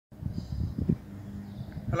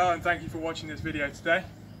Hello and thank you for watching this video today.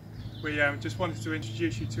 We just wanted to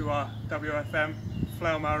introduce you to our WFM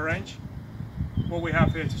flail mower range. What we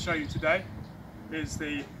have here to show you today is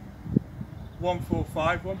the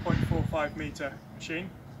 1.45 metre machine,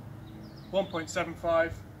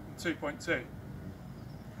 1.75 and 2.2.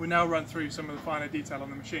 We'll now run through some of the finer detail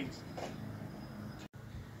on the machines.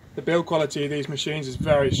 The build quality of these machines is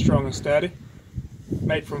very strong and sturdy,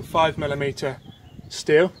 made from 5mm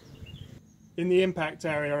steel. In the impact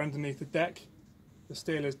area underneath the deck, the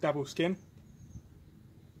steel is double skin.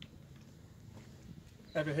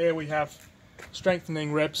 Over here we have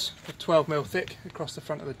strengthening ribs of 12mm thick across the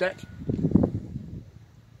front of the deck.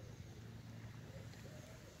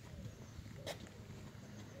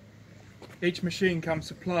 Each machine comes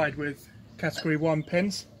supplied with category 1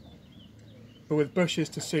 pins, but with bushes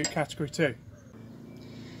to suit category 2.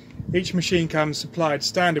 Each machine comes supplied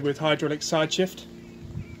standard with hydraulic side shift.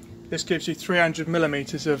 This gives you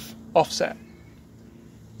 300mm of offset.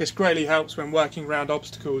 This greatly helps when working around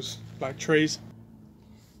obstacles like trees.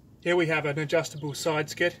 Here we have an adjustable side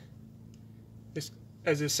skid. This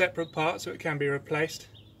is a separate part so it can be replaced.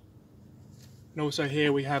 And also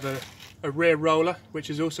here we have a rear roller which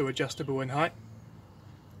is also adjustable in height.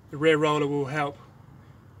 The rear roller will help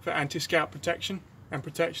for anti-scalp protection and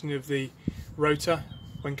protection of the rotor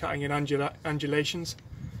when cutting in undulations,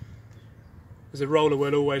 as the roller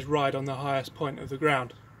will always ride on the highest point of the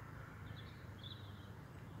ground.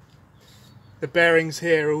 The bearings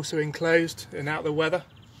here are also enclosed and out of the weather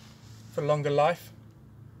for longer life.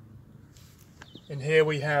 And here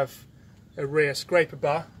we have a rear scraper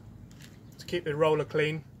bar to keep the roller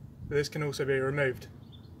clean, but this can also be removed.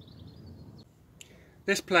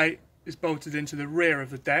 This plate is bolted into the rear of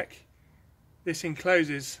the deck. This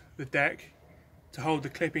encloses the deck to hold the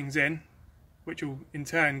clippings in, which will in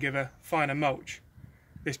turn give a finer mulch.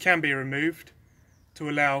 This can be removed to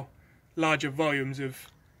allow larger volumes of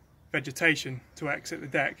vegetation to exit the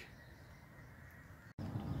deck.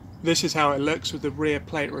 This is how it looks with the rear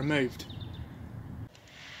plate removed.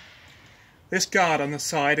 This guard on the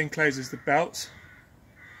side encloses the belts.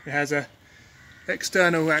 It has an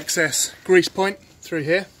external access grease point through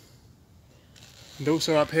here, and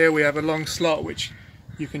also up here we have a long slot which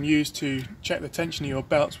you can use to check the tension of your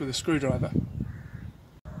belts with a screwdriver.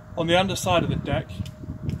 On the underside of the deck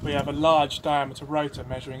we have a large diameter rotor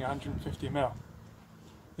measuring 150mm.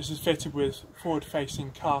 This is fitted with forward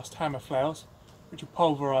facing cast hammer flails which will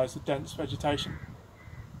pulverise the dense vegetation.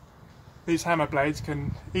 These hammer blades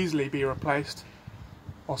can easily be replaced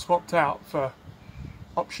or swapped out for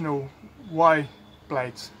optional Y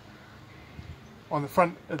blades. On the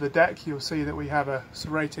front of the deck you'll see that we have a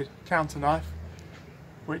serrated counter knife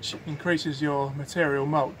which increases your material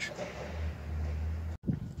mulch.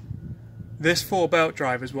 This 4-belt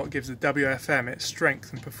drive is what gives the WFM its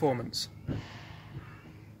strength and performance.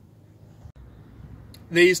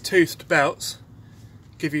 These toothed belts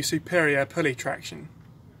give you superior pulley traction.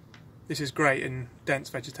 This is great in dense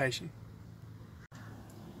vegetation.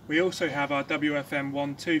 We also have our WFM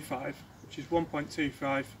 125, which is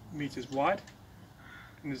 1.25 metres wide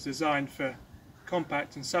and is designed for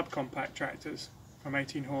compact and subcompact tractors from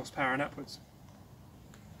 18 horsepower and upwards.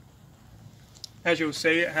 As you'll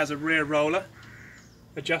see, it has a rear roller,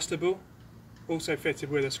 adjustable, also fitted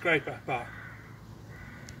with a scraper bar.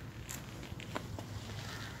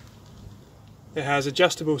 It has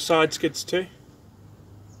adjustable side skids too.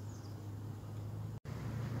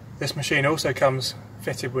 This machine also comes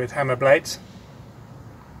fitted with hammer blades.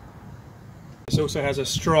 This also has a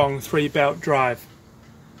strong 3-belt drive.